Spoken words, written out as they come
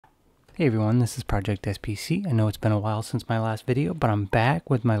Hey everyone, this is Project SPC. I know it's been a while since my last video, but I'm back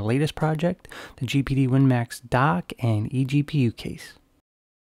with my latest project, the GPD Win Max dock and eGPU case.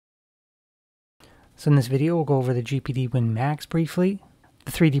 So in this video, we'll go over the GPD Win Max briefly,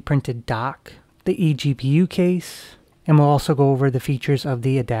 the 3D printed dock, the eGPU case, and we'll also go over the features of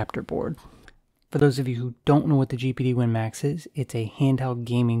the adapter board. For those of you who don't know what the GPD Win Max is, it's a handheld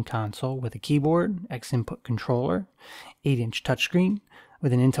gaming console with a keyboard, X-input controller, 8-inch touchscreen,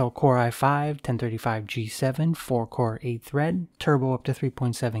 with an Intel Core i5 1035G7 4-core 8-thread, turbo up to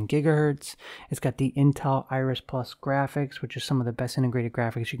 3.7 GHz. It's got the Intel Iris Plus graphics, which is some of the best integrated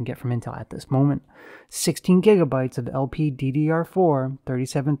graphics you can get from Intel at this moment. 16 GB of LPDDR4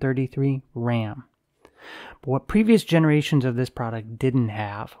 3733 RAM. But what previous generations of this product didn't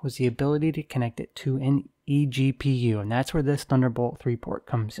have was the ability to connect it to an eGPU, and that's where this Thunderbolt 3 port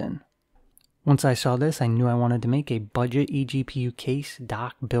comes in. Once I saw this, I knew I wanted to make a budget eGPU case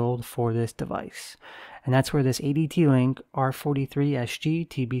dock build for this device. And that's where this ADT-Link R43SG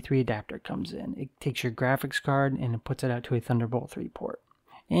TB3 adapter comes in. It takes your graphics card and it puts it out to a Thunderbolt 3 port.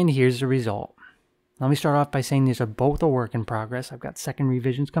 And here's the result. Let me start off by saying these are both a work in progress. I've got second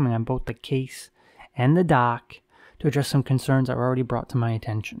revisions coming on both the case and the dock to address some concerns that were already brought to my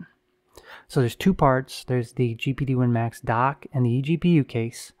attention. So there's two parts. There's the GPD Win Max dock and the eGPU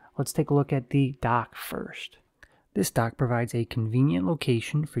case. Let's take a look at the dock first. This dock provides a convenient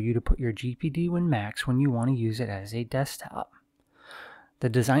location for you to put your GPD Win Max when you want to use it as a desktop. The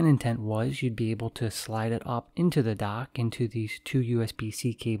design intent was you'd be able to slide it up into the dock into these two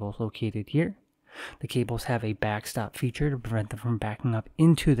USB-C cables located here. The cables have a backstop feature to prevent them from backing up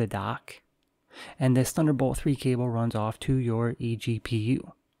into the dock. And this Thunderbolt 3 cable runs off to your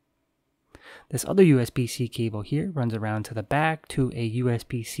eGPU. This other USB-C cable here runs around to the back to a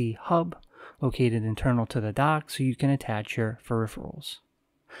USB-C hub located internal to the dock so you can attach your peripherals.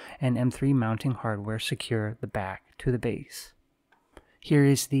 And M3 mounting hardware secure the back to the base. Here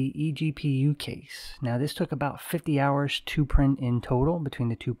is the eGPU case. Now this took about 50 hours to print in total between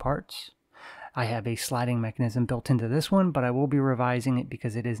the two parts. I have a sliding mechanism built into this one, but I will be revising it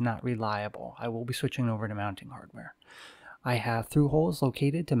because it is not reliable. I will be switching over to mounting hardware. I have through holes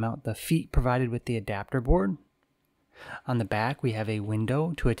located to mount the feet provided with the adapter board. On the back, we have a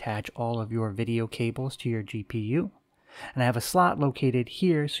window to attach all of your video cables to your GPU. And I have a slot located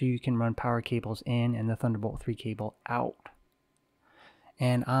here so you can run power cables in and the Thunderbolt 3 cable out.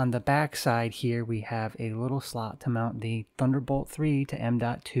 And on the back side here, we have a little slot to mount the Thunderbolt 3 to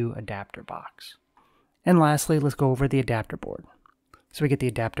M.2 adapter box. And lastly, let's go over the adapter board. So we get the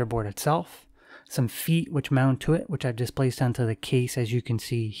adapter board itself, some feet which mount to it, which I've just placed onto the case as you can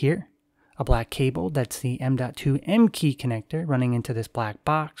see here. A black cable, that's the M.2 M key connector running into this black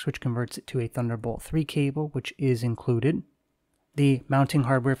box, which converts it to a Thunderbolt 3 cable, which is included. The mounting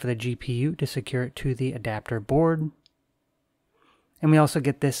hardware for the GPU to secure it to the adapter board. And we also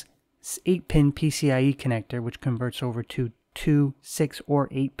get this 8-pin PCIe connector, which converts over to 2, 6, or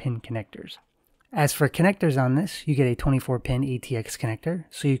 8-pin connectors. As for connectors on this, you get a 24-pin ATX connector,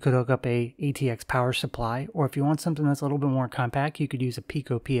 so you could hook up a ATX power supply, or if you want something that's a little bit more compact, you could use a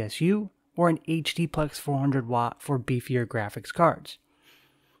Pico PSU or an HDPlex 400 watt for beefier graphics cards.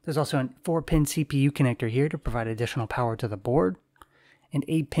 There's also a 4-pin CPU connector here to provide additional power to the board, an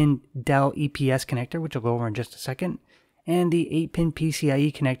 8-pin Dell EPS connector, which I'll go over in just a second, and the 8-pin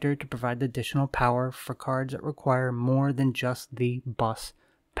PCIe connector to provide additional power for cards that require more than just the bus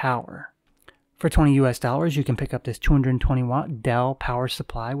power. For $20 US, you can pick up this 220 watt Dell power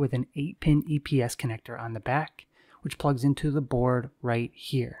supply with an 8-pin EPS connector on the back, which plugs into the board right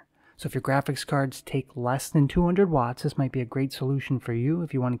here. So if your graphics cards take less than 200 watts, this might be a great solution for you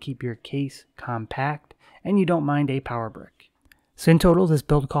if you want to keep your case compact and you don't mind a power brick. So in total, this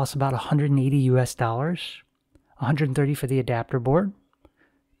build costs about $180 US, $130 for the adapter board,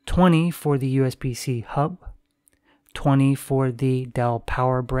 $20 for the USB-C hub, $20 for the Dell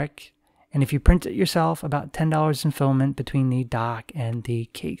power brick, and if you print it yourself, about $10 in filament between the dock and the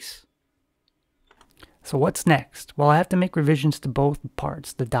case. So what's next? Well, I have to make revisions to both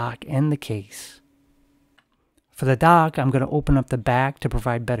parts, the dock and the case. For the dock, I'm going to open up the back to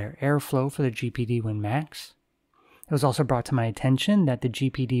provide better airflow for the GPD Win Max. It was also brought to my attention that the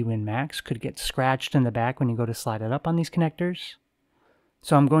GPD Win Max could get scratched in the back when you go to slide it up on these connectors.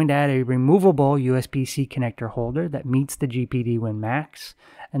 So I'm going to add a removable USB-C connector holder that meets the GPD Win Max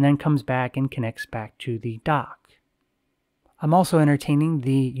and then comes back and connects back to the dock. I'm also entertaining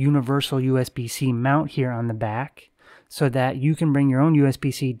the universal USB-C mount here on the back so that you can bring your own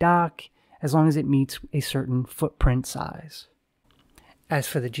USB-C dock as long as it meets a certain footprint size. As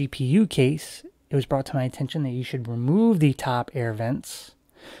for the GPU case, it was brought to my attention that you should remove the top air vents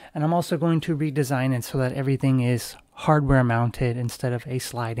And I'm also going to redesign it so that everything is hardware mounted instead of a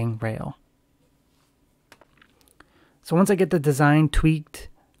sliding rail. So once I get the design tweaked,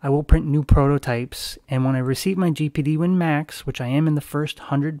 I will print new prototypes, and when I receive my GPD Win Max, which I am in the first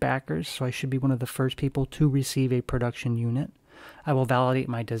 100 backers, so I should be one of the first people to receive a production unit, I will validate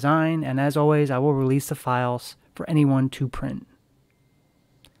my design, and as always, I will release the files for anyone to print.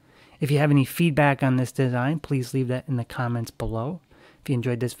 If you have any feedback on this design, please leave that in the comments below. If you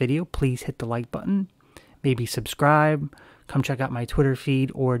enjoyed this video, please hit the like button, maybe subscribe, come check out my Twitter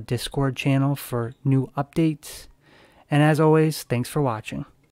feed or Discord channel for new updates, and as always, thanks for watching.